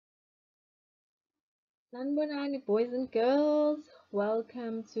Sanibonani, boys and girls.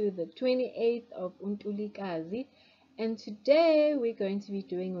 Welcome to the 28th of Untulikazi. And today we're going to be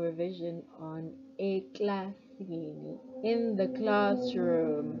doing revision on Eklasini in the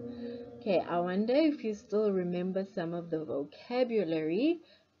classroom. Okay, I wonder if you still remember some of the vocabulary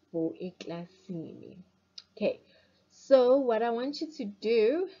for Eklasini. Okay, so what I want you to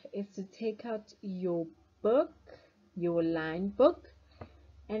do is to take out your book, your line book,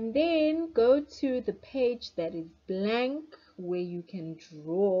 and then go to the page that is blank where you can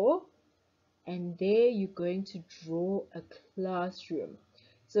draw, and there you're going to draw a classroom.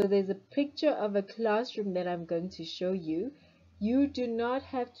 So there's a picture of a classroom that I'm going to show you. You do not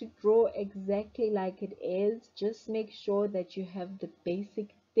have to draw exactly like it is. Just make sure that you have the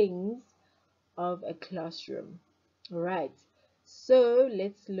basic things of a classroom. All right, so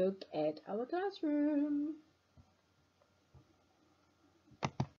let's look at our classroom.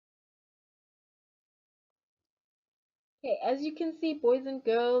 Okay, as you can see, boys and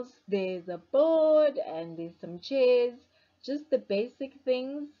girls, there's a board and there's some chairs, just the basic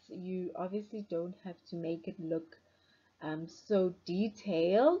things. You obviously don't have to make it look so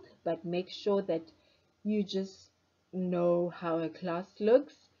detailed, but make sure that you just know how a class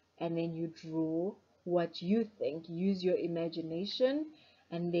looks, and then you draw what you think. Use your imagination,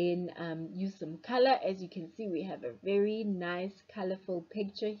 and then use some color. As you can see, we have a very nice colorful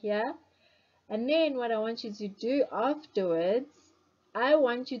picture here. And then what I want you to do afterwards, I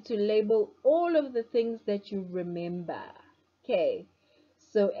want you to label all of the things that you remember. Okay,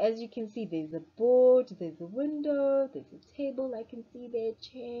 so as you can see, there's a board, there's a window, there's a table, I can see there,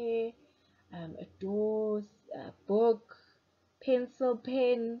 chair, a door, a book, pencil,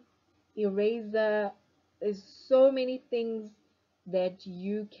 pen, eraser. There's so many things that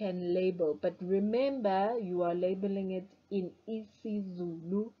you can label, but remember you are labeling it in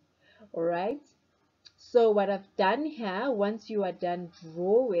Isizulu. All right, so what I've done here, once you are done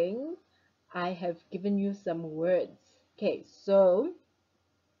drawing, I have given you some words. Okay, so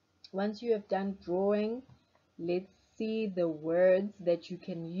once you have done drawing, let's see the words that you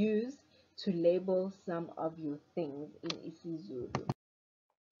can use to label some of your things in Isizulu.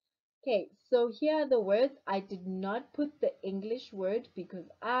 Okay, so here are the words. I did not put the English word because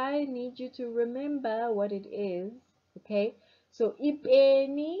I need you to remember what it is. Okay, so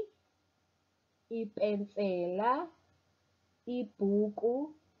ipeni, ipensela, ibhuku,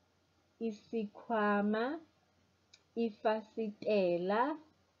 isikhwama, ifasitela,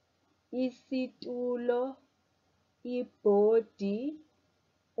 isitulo, ibhodi,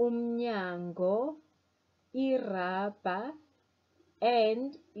 umnyango, irabha,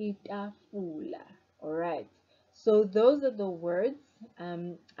 and itafula. All right. So those are the words.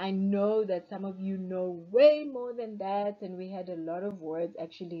 I know that some of you know way more than that, and we had a lot of words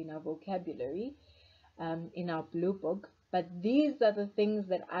actually in our vocabulary, in our blue book. But these are the things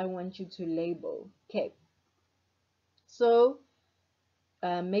that I want you to label. Okay. So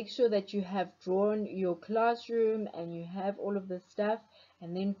make sure that you have drawn your classroom and you have all of the stuff,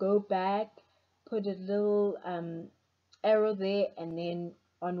 and then go back, put a little arrow there, and then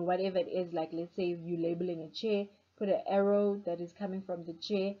on whatever it is, like let's say you're labeling a chair, put an arrow that is coming from the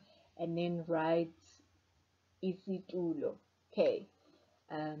chair, and then write isitulo. Okay,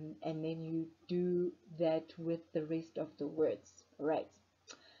 and then you do that with the rest of the words. All right,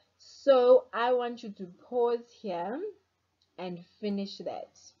 so I want you to pause here and finish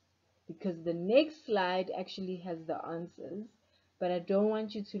that, because the next slide actually has the answers, but I don't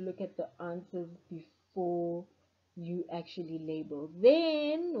want you to look at the answers before you actually label.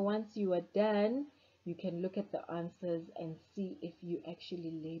 Then once you are done, you can look at the answers and see if you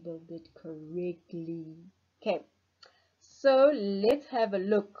actually labeled it correctly. Okay, so let's have a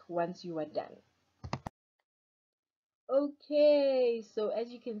look once you are done. Okay, so as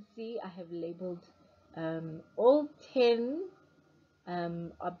you can see, I have labeled all 10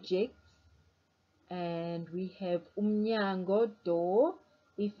 objects, and we have umnyango, door,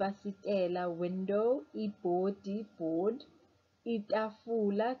 ifasitela, window, ibhodi, board,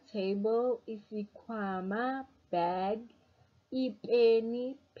 itafula, table, isikhwama, bag,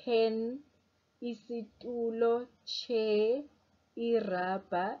 ipeni, pen, isitulo, chair,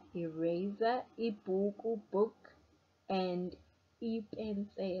 irabha, eraser, ibhuku, book, and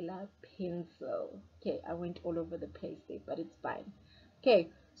ipensela, pencil. Okay, I went all over the place there, but it's fine. Okay,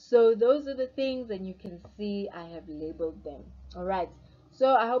 so those are the things, and you can see I have labeled them. All right,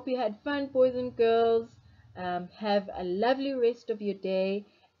 so I hope you had fun, boys and girls. Have a lovely rest of your day,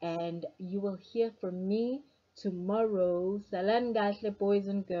 and you will hear from me tomorrow. Salam gahle, boys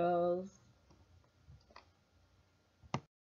and girls.